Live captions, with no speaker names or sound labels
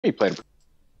He played.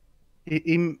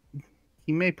 He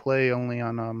may play only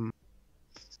on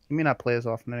He may not play as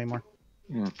often anymore.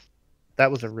 Mm. That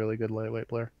was a really good lightweight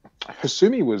player.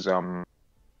 Hasumi was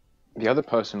the other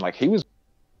person. Like he was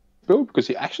built because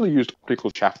he actually used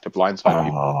optical shaft to blindside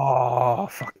people. Oh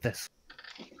fuck this!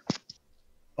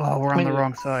 Oh, we're on the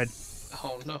wrong side.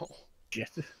 Oh no.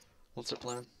 Shit. What's our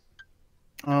plan?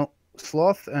 Well,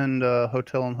 Sloth and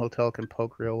Hotel can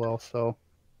poke real well, so.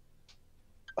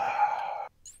 I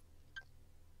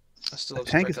still have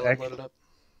tank Strike is LM loaded up.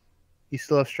 You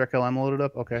still have Strike LM loaded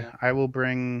up? Okay. Yeah. I will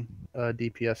bring a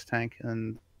DPS tank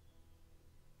and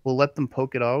we'll let them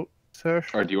poke it out,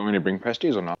 Serge. Or do you want me to bring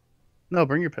Pesties or not? No,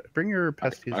 bring your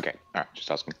Pesties. Okay. Alright,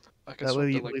 just asking. I can swap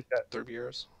to like 3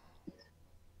 BRs.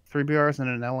 3 BRs and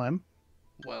an LM?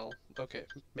 Well, okay.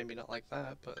 Maybe not like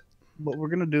that, but... What we're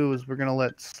gonna do is we're gonna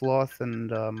let Sloth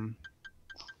and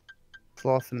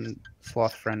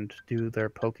Sloth Friend do their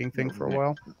poking thing for a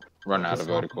while. Run out of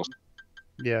verticals.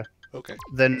 Yeah. Okay.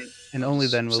 Then and only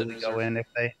then will we go in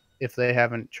if they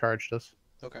haven't charged us.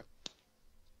 Okay.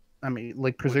 I mean,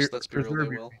 like preserve.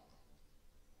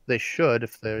 They should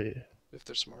if they're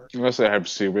smart. Unless they have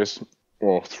serious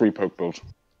or 3 poke builds.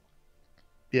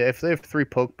 Yeah, if they have 3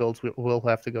 poke builds, we'll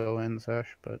have to go in,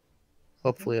 Sash. But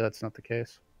hopefully that's not the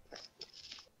case.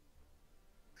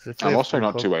 I'm also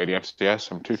not 280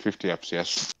 FCS. I'm 250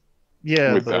 FCS.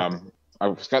 Yeah, with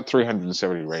I've got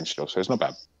 370 range still, so it's not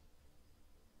bad.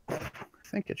 I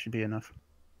think it should be enough.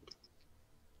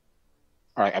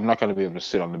 All right, I'm not going to be able to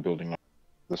sit on the building like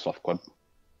the soft quad.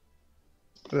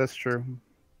 That's true.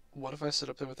 What if I sit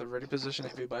up there with a ready position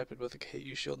heavy biped with a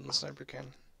KU shield and the sniper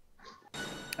cannon?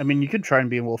 I mean, you could try and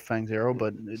be in Wolffang Zero,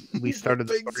 but we started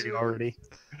the party already.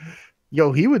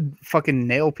 Yo, he would fucking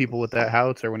nail people with that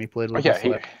howitzer when he played with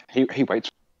he waits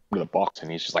for the box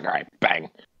and he's just like, all right, bang.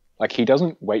 Like, he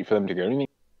doesn't wait for them to go anything.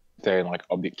 They're like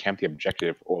camp the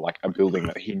objective or like a building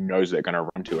that he knows they're going to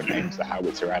run to and aims the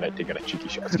howitzer at it to get a cheeky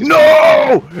shot.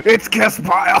 No! It's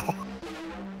Kespile!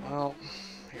 Well,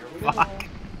 here we go.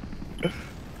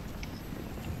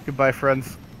 Goodbye,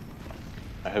 friends.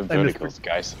 I have verticals,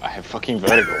 guys. I have fucking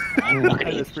vertical. I'm not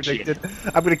gonna predicted.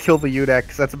 I'm gonna kill the UNAC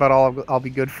because that's about all I'll be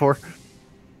good for.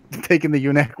 Taking the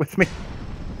UNAC with me.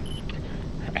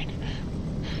 Right.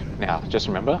 Now, just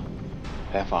remember,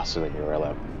 they're faster than your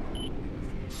LM.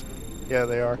 Yeah,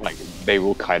 they are. Like, they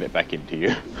will kite it back into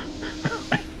you.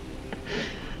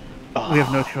 We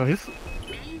have no choice.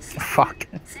 Fuck.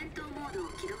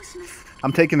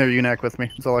 I'm taking their UNAC with me.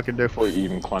 That's all I can do. Before you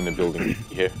even climb the building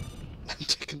here. I'm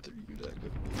taking their UNAC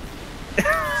with me.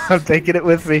 I'm taking it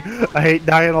with me. I hate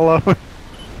dying alone.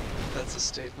 That's a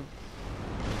statement.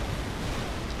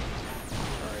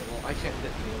 Alright, well, I can't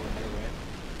hit anyone anyway.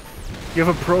 You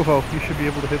have a Provo. You should be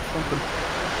able to hit something.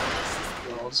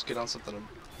 Well, I'll just get on something.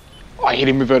 Oh, I hit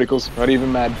him with verticals. Not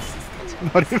even mad.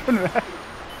 Not even mad.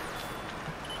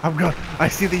 I'm going. I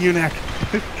see the UNAC.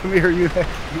 Come here, UNAC.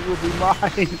 You will be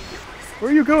mine. Where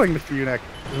are you going, Mr. UNAC?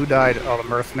 Who died? Oh, the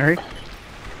mercenary.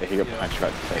 Yeah, he got punched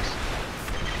right in the face.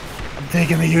 I'm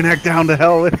taking the UNAC down to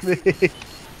hell with me.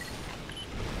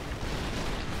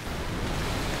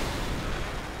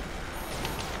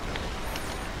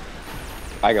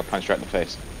 I got punched right in the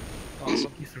face.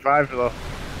 Awesome. You survived, though.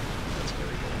 That's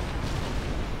very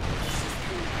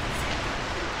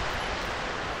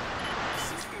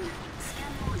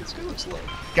good. This guy looks low.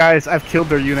 Guys, I've killed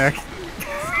their UNAC.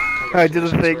 I did a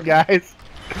thing, guys.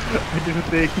 I did a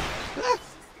thing.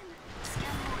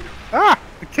 Ah!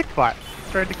 The kickbot.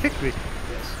 It's trying to kick me.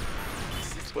 Yes.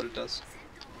 That's what it does.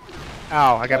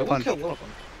 Ow, I got punched. Kill one of them.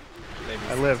 Maybe.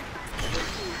 I live.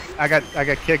 I got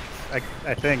kicked, I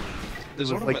think.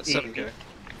 There's one of them at 7K.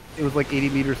 It was like 80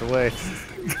 meters away.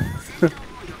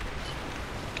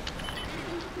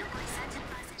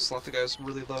 Sloth the guy's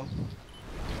really low.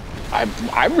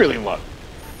 I'm really low.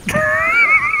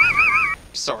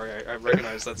 Sorry, I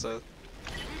recognize that's a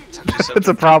touchy subject. It's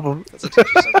a problem. That's a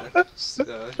touchy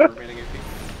subject. Remaining AP.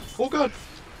 Oh god!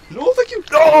 No, thank you!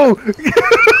 No!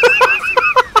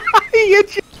 He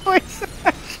hit you twice!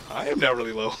 I am now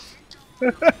really low.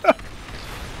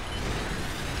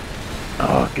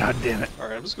 Oh, god damn it.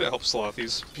 Alright, I'm just gonna help Sloth.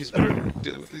 He's better at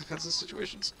dealing with these kinds of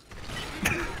situations.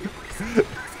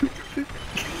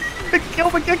 Kill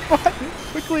the kickbot!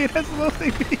 Quickly, it has low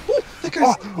AP! Oh, that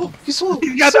guy's... Oh, he's solo!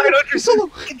 He's got 900! He's solo!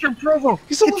 Get your Provo!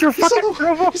 He's solo! Get your fucking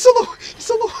Provo! He's solo! He's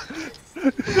solo! Oh,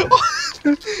 he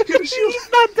had a shield! He's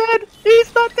not dead!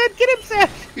 He's not dead! Get him, Sam!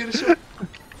 He had a shield!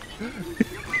 I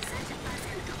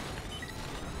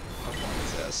want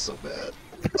his ass so bad.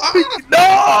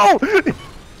 No!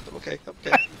 I'm okay, I'm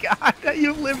okay. God,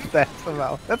 you lived that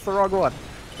somehow. That's the wrong one.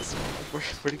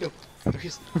 Where'd he go?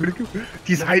 Where'd he go?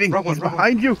 He's hiding. Wrong one, He's wrong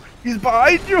behind you. He's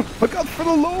behind you. Look out for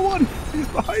the low one. He's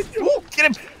behind you. Ooh. Get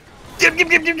him. Get him.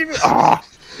 Get him. Get him. Get him. Ah.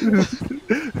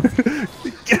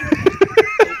 Get him.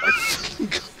 Oh my fucking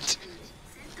god.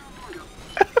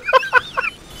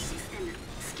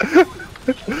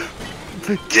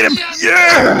 Get him!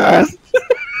 Yes!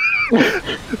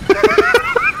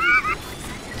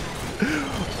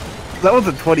 That was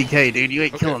a 20k, dude. You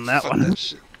ain't killing that fuck one. That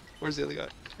shit. Where's the other guy?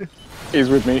 He's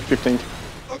with me, 15.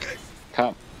 Okay.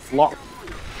 Can't lock.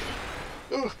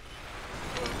 Ugh.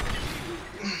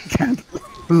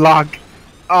 Lock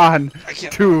on I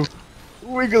can't. to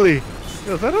Wiggly.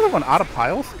 Yo, is that other one out of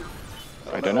piles?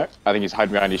 I don't know. I think he's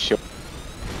hiding behind his shield.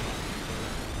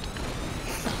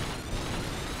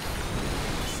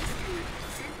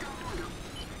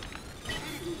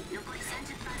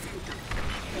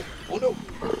 Oh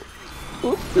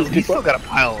no. Dude, he's still got a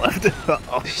pile left.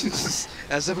 Uh-oh.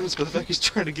 As evidenced by the fact he's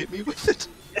trying to get me with it.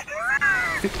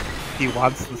 He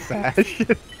wants the sash.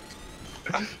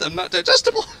 I'm not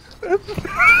digestible.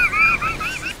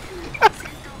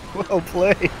 Well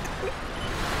played.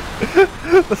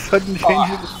 The sudden change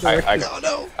in the story. No,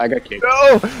 no. I got kicked.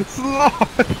 No! Slow!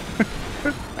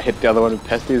 I hit the other one with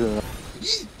pesties and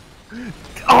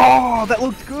Oh, that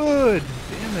looked good!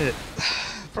 Damn it.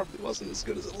 Probably wasn't as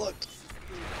good as it looked.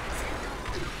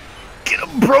 Get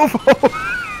him, Provo!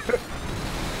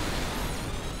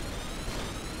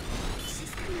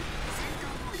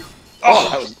 oh,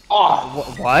 that was,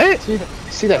 oh. What?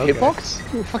 See that Okay.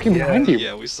 hitbox? We're fucking Yeah. behind you.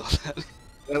 Yeah, we saw that.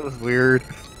 That was weird.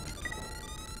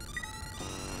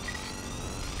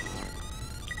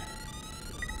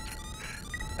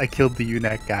 I killed the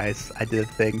UNAC guys. I did a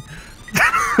thing.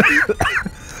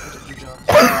 Good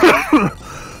job.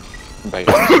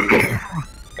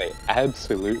 They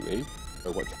absolutely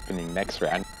know what's happening next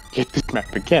round. Get this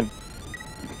map again.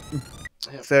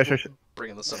 Yeah, Sash, we're I should-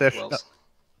 bringing this up Sash, to 12s.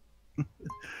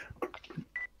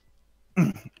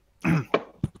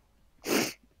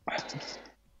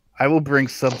 I will bring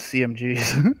sub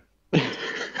CMGs.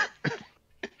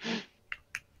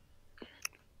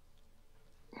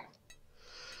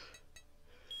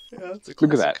 Yeah, that's a Look at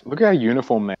classic. that. Look at how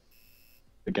uniform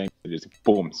the game is.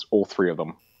 Booms, all three of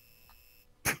them.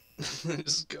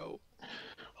 Just go. I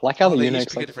like how Oh, the they each Unix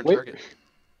pick a like. different Wait. target.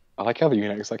 I like how the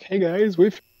Unix like, hey guys,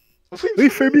 we've.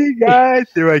 Wait for me, guys!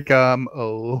 Here I come.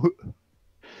 Oh.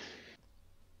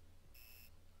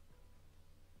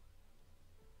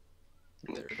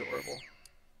 They're adorable.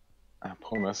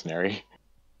 Poor mercenary.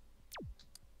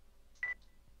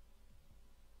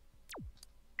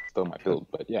 Still my build,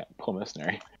 but yeah, poor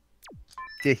mercenary.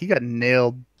 Yeah, he got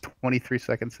nailed 23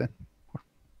 seconds in.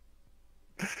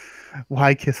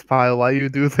 Why Kiss Pile? Why you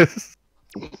do this?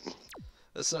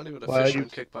 That's not even a Why fisherman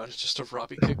kickbot, it's just a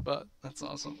Robbie kickbot. That's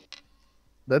awesome.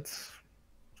 That's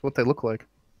what they look like.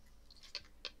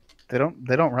 They don't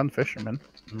run fishermen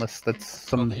unless that's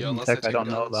some Well, yeah, hidden unless they tech I take don't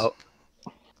know guns. about.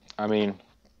 I mean,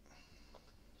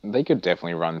 they could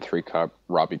definitely run 3-cup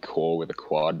Robbie core with a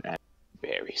quad and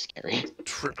very scary.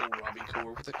 Triple Robbie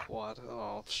core with a quad.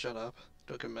 Oh, shut up.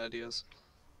 Don't give me ideas.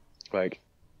 Like,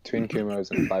 twin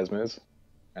Kumos and plasmas,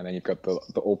 and then you've got the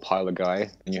all piler guy,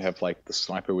 and you have like the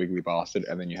sniper wiggly bastard,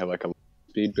 and then you have like a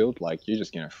speed build. Like, you're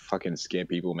just gonna fucking scare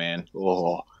people, man.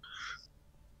 Oh.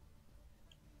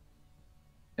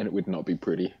 And it would not be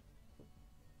pretty.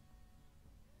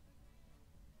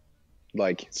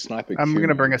 Like, sniper. I'm gonna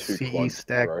Kuma, bring a 2 C quads,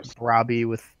 stack gross. Robbie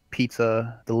with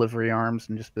pizza delivery arms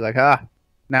and just be like,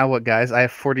 now what, guys? I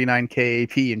have 49k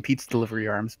AP and pizza delivery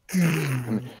arms.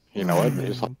 You know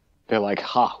what? They're like,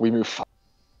 ha, we move.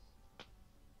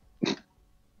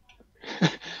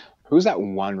 Who's that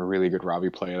one really good Robbie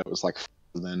player that was like?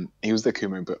 Then he was the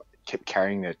Kuma, but kept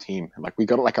carrying their team. Like, we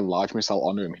got like a large missile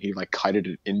onto him. He like kited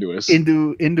it into us.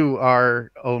 into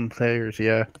our own players,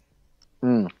 yeah.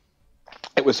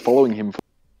 It was following him for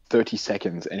 30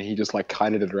 seconds, and he just like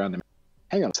kited it around them.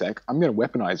 Hang on a sec, I'm gonna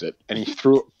weaponize it, and he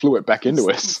flew it back into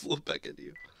us. Flew back into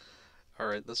you.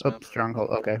 Alright, this Oh, map. stronghold.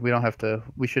 Okay,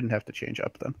 we shouldn't have to change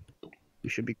up then. We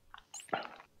should be.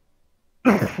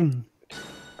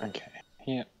 Okay,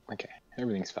 yeah, okay,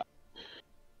 everything's fine.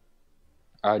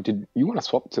 Did you want to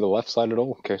swap to the left side at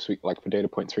all? Okay, so like for data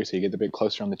point 3, so you get a bit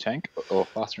closer on the tank, or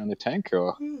faster on the tank,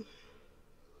 or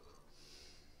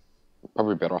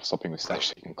probably better off swapping with Stash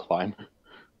so you can climb.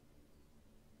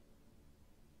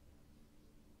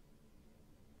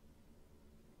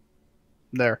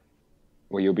 There.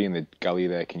 Well, you'll be in the gully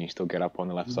there. Can you still get up on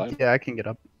the left side? Yeah, I can get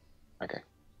up. Okay.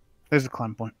 There's a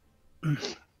climb point.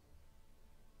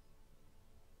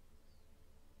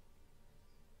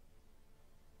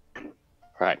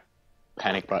 Right.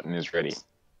 Panic button is ready.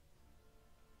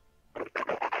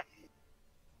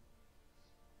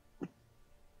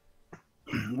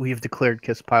 We have declared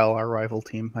Kiss Pile our rival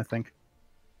team, I think.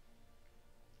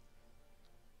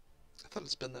 I thought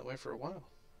it's been that way for a while.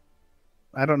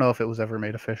 I don't know if it was ever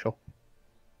made official.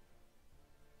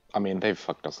 I mean, they've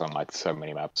fucked us on like so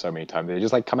many maps, so many times. They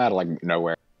just like come out of like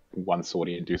nowhere, one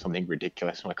sortie, and do something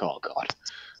ridiculous. And like, oh god.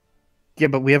 Yeah,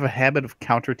 but we have a habit of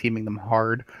counter teaming them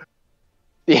hard.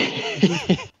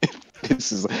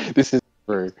 This is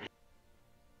true.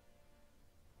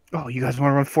 Oh, you guys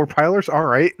want to run 4 pilers? All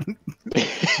right.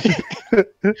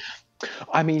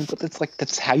 I mean, but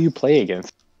that's how you play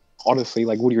against. Honestly,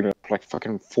 like, what are you gonna like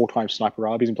fucking 4 times sniper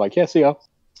Arby's and be like, yeah, see ya,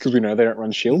 because we know they don't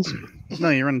run shields. No,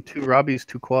 you run 2 Robbies,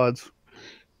 2 quads.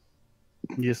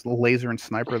 You just laser and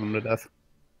sniper them to death.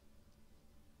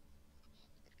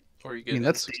 Or you get an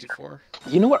that's N64.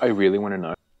 You know what I really want to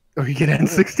know? Or you get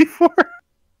N64.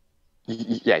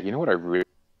 Yeah, you know what I really?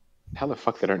 How the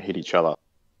fuck they don't hit each other?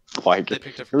 Like They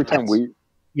pick every different time targets.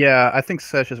 we. Yeah, I think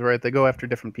Sesh is right. They go after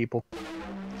different people.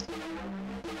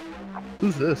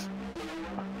 Who's this?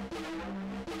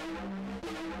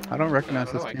 I don't I recognize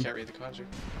don't know, this I team. can't read the kanji.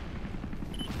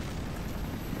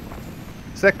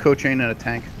 Is that Cochain in a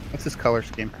tank? What's his color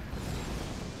scheme?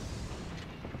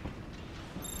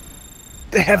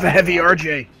 They have a heavy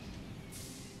RJ.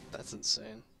 That's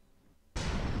insane.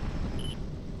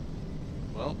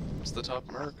 Well, it's the top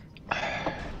merc.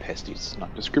 Pesties,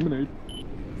 not discriminate.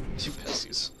 Two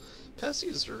Pesties.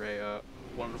 Pesties are a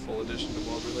wonderful addition to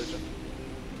World Religion.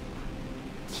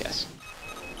 Yes.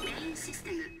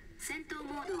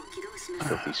 I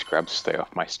hope these scrubs stay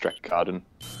off my Strek garden.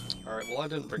 Alright, well I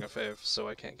didn't bring a fave, so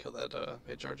I can't kill that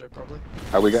Mage RJ probably.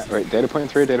 Are we got wait? Data point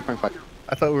 3, data point 5.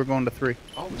 I thought we were going to 3.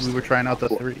 Oh, We were trying out the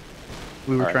 3.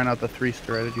 We were Alright. trying out the 3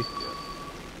 strategy.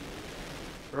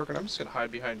 Rogan, I'm just gonna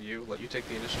hide behind you, let you take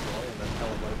the initial volley, and then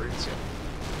LM whatever you see.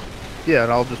 Yeah,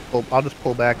 and I'll just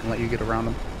pull back and let you get around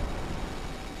them.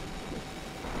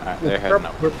 Alright, they're heading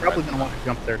up. We're probably gonna want to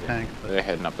jump their tank. But... They're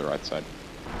heading up the right side.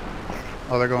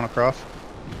 Oh, they're going across.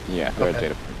 Yeah, they're at Okay.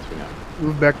 data point 3 now.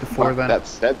 Move back to 4 then. That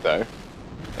said, though,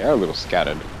 they are a little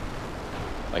scattered.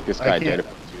 Like this I guy can't- data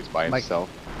point 2 is by Mike- himself.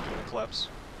 Do you wanna collapse?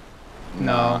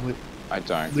 No, I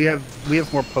don't. we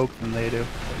have more poke than they do. Okay.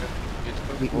 Get to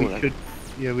We, focus. we Alright. should,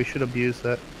 yeah, we should abuse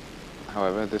that.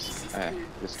 However, this guy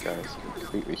is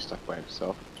completely stuck by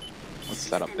himself. What's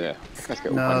that up there? That guy's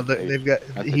got No, 1 they've got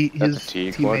That's his a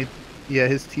TE quad? teammate. Yeah,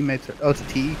 his teammates are. Oh, it's a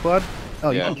TE quad.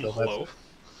 Oh, Yeah. you can kill that. Hello?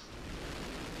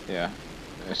 Yeah,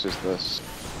 it's just this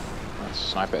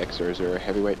sniper X00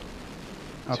 heavyweight.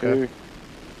 Okay. 2.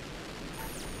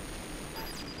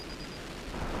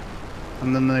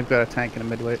 And then they've got a tank and a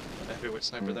midweight. A heavyweight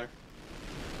sniper there.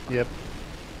 Yep.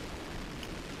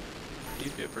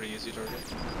 He'd be a pretty easy target.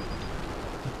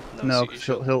 No, CE 'cause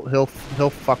shield, he'll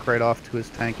fuck right off to his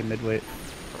tank and midweight.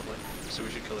 probably. So we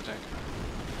should kill the tank.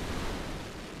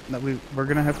 No, we're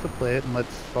gonna have to play it and let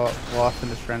Sloth and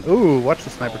his friend. Ooh, watch the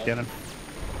sniper Oh. cannon.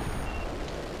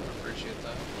 Appreciate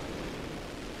that.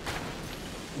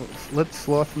 Let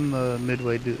Sloth and the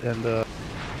midway do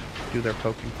their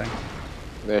poking thing.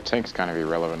 Their tank's kind of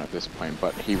irrelevant at this point,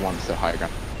 but he wants the high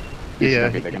ground. Yeah,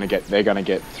 They're gonna get 3. They're gonna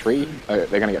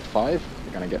get 5.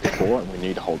 They're gonna get 4, and we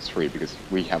need to hold 3 because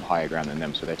we have higher ground than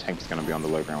them. So their tank's gonna be on the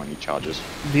low ground when he charges.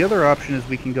 The other option is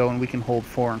we can go and we can hold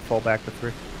 4 and fall back to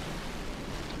 3.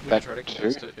 We That can try to too?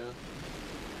 contest it, yeah.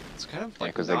 It's kind of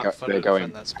like 'cause not fun they're to going-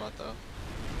 defend that spot though.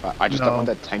 But I just No, don't want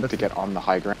that tank to that's- get on the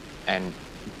high ground and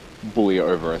bully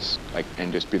over us, like,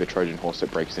 and just be the Trojan horse that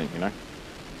breaks in. You know?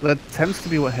 That tends to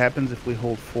be what happens if we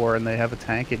hold 4 and they have a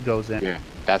tank. It goes in. Yeah.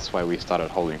 That's why we started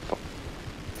holding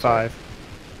 5.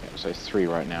 Yeah, so 3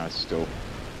 right now is still.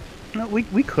 No, we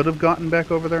could have gotten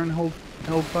back over there and held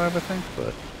 5, I think,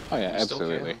 but Oh yeah, We still can.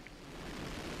 absolutely.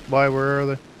 why? Where are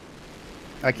they?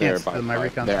 I They're can't by see my 5.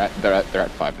 recon. They're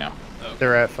at 5 now. Oh,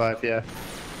 They're at 5, yeah.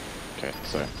 Okay,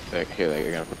 so they're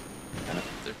gonna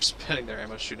they're spending their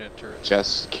ammo shooting at turrets.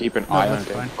 just keep an No, eye on that's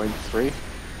game fine. point 3.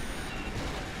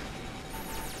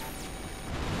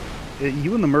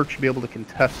 You and the merc should be able to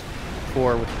contest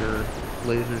 4 with your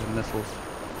lasers and missiles.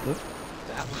 Oop.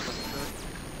 That looks like a turret.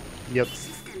 Yep.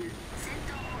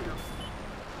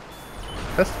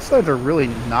 Pesticides are really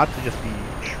not to just be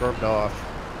shrugged off.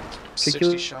 60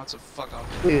 Particularly- shots of fuck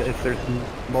off. If there's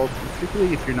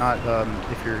particularly if you're not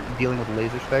if you're dealing with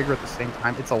laser stagger at the same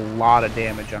time, it's a lot of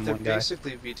damage on They're one guy.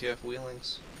 basically VTF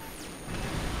wheelings.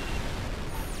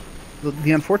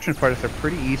 The unfortunate part is they're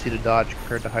pretty easy to dodge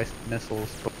compared to high-speed missiles,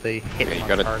 but they hit Yeah,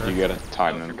 much harder. you gotta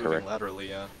time If them you're moving correct. laterally,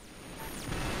 yeah.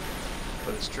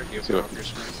 But it's tricky if So- you're off your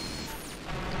screen.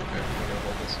 Okay, we're gonna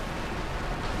hold this.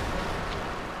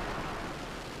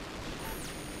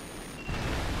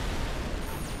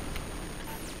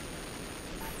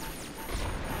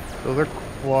 So their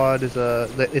quad is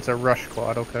it's a rush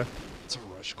quad, okay. It's a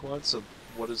rush quad, so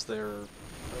what is their...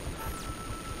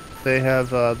 They have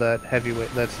that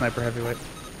heavyweight, that sniper heavyweight.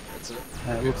 That's it?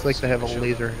 And it Okay, looks like so they have a show them.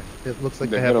 laser. It looks like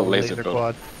They've they have got a a laser laser build.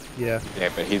 quad. Yeah. Yeah,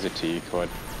 but he's a TE quad.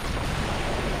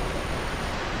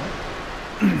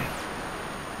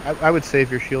 I would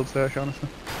save your shield stash, honestly.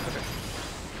 Okay.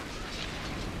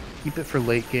 Keep it for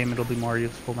late game, it'll be more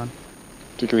useful then.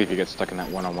 Particularly if you get stuck in that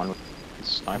one-on-one with the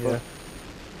sniper. Yeah.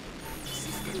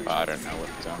 I don't know what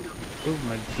Ooh,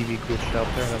 my TV glitched out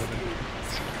there. That would've been...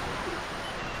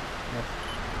 Yep.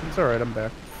 It's alright, I'm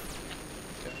back.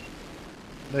 Okay.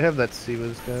 They have that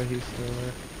Siwas guy, he's still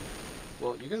there.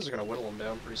 Well, you guys are gonna whittle them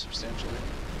down pretty substantially.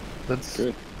 That's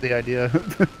Good. the idea.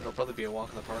 It'll probably be a walk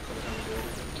in the park by the time we do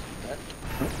everything.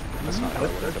 That's not how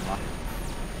it works,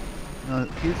 am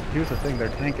Here's the thing, their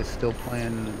tank is still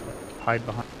playing hide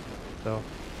behind, so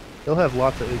they'll have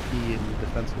lots of AP and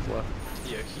defenses left.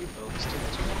 Yeah, keep those too.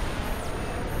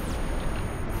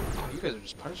 Oh, you guys are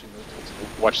just punishing those dudes.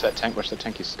 Watch that tank,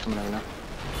 he's coming over now.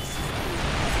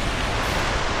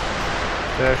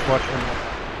 Dash, watch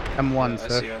M1, Yeah, I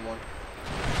Sash. see M1.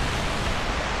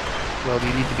 Well,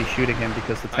 you need to be shooting him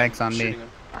because the tank's I'm on me. shooting him.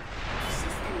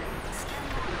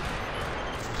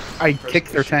 I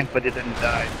kicked their tank, but it didn't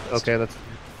die. Okay, that's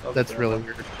Okay, really I'm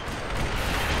weird.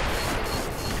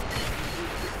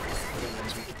 getting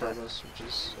ones with the purpose, which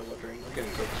is a luxury. I'm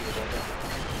getting cooked too about that.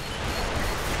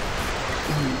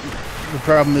 The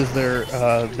problem is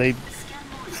they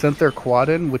sent their quad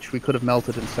in, which we could have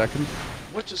melted in seconds,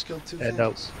 What just killed two And,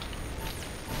 things?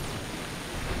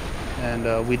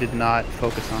 and we did not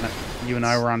focus on it. You and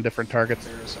I were on different targets.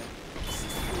 Embarrassing.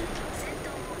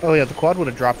 Oh yeah, the quad would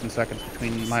have dropped in seconds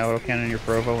between my autocannon and your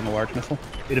Provo and the large missile.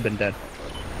 It'd have been dead.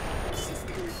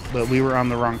 But we were on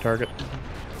the wrong target.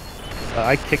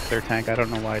 I kicked their tank. I don't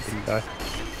know why it didn't die.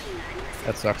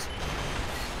 That sucks.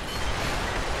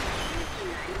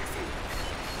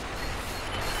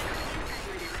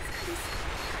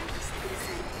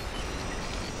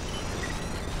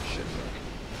 Shit.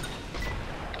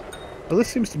 Well, this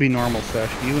seems to be normal,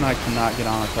 Sash. You and I cannot get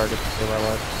on a target to save our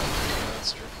lives.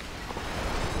 That's true.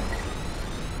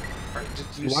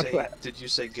 Alright, did you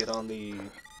say get on the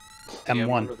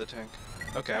M1. or the tank?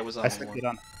 Okay, I was on I said M1. get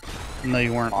on. No,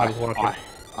 you weren't. I was watching.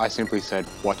 I simply said,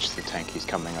 watch the tank, he's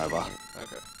coming over.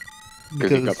 Okay.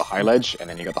 Because you got the high ledge, and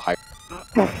then you got the high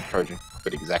Trojan.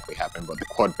 What exactly happened, but the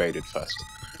quad baited first.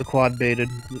 The quad baited.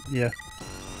 Yeah.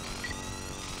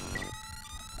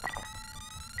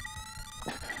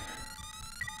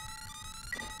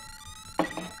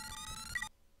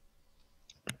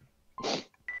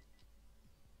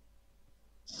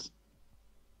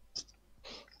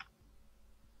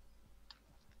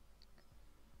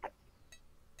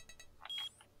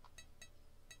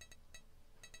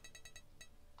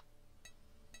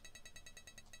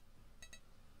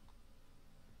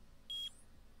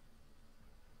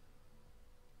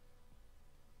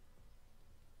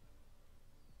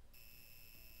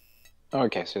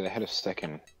 Okay, so they had a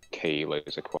second key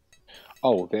laser quad.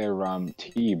 Oh, their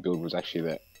T build was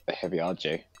actually the heavy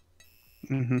RJ.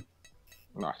 Mm-hmm.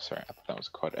 No, sorry, I thought that was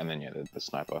a quad. And then yeah, the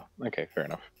sniper. Okay, fair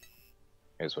enough.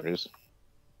 Here's what it is.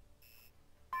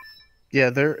 Yeah,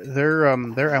 their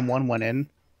M1 went in.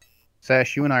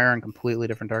 Sash, you and I are on completely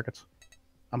different targets.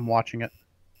 I'm watching it.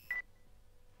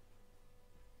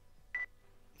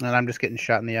 And I'm just getting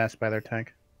shot in the ass by their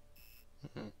tank.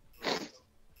 Mhm.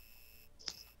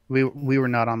 We were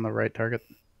not on the right target.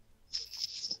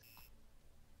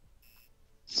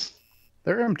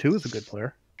 Their M2 is a good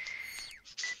player.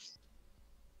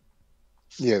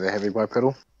 Yeah, the heavy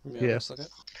bipedal. Yeah. Looks like it.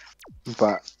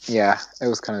 But yeah, it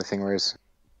was kind of the thing where it's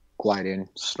glide in,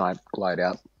 snipe, glide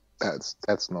out.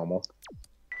 That's normal.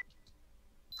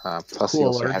 Plus he Cool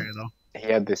also RJ, had though. he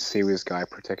had this Series guy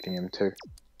protecting him too.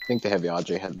 I think the heavy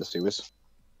RJ had the Series.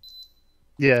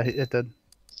 Yeah, it did.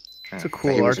 It's a But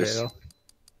cool he was RJ, just- though.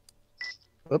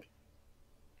 Whoop.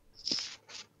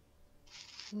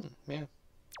 Yeah.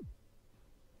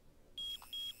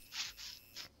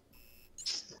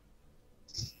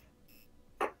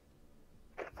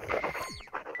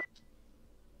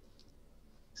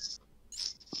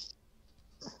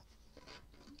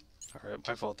 Alright,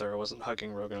 my fault there. I wasn't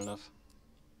hugging Rogan enough.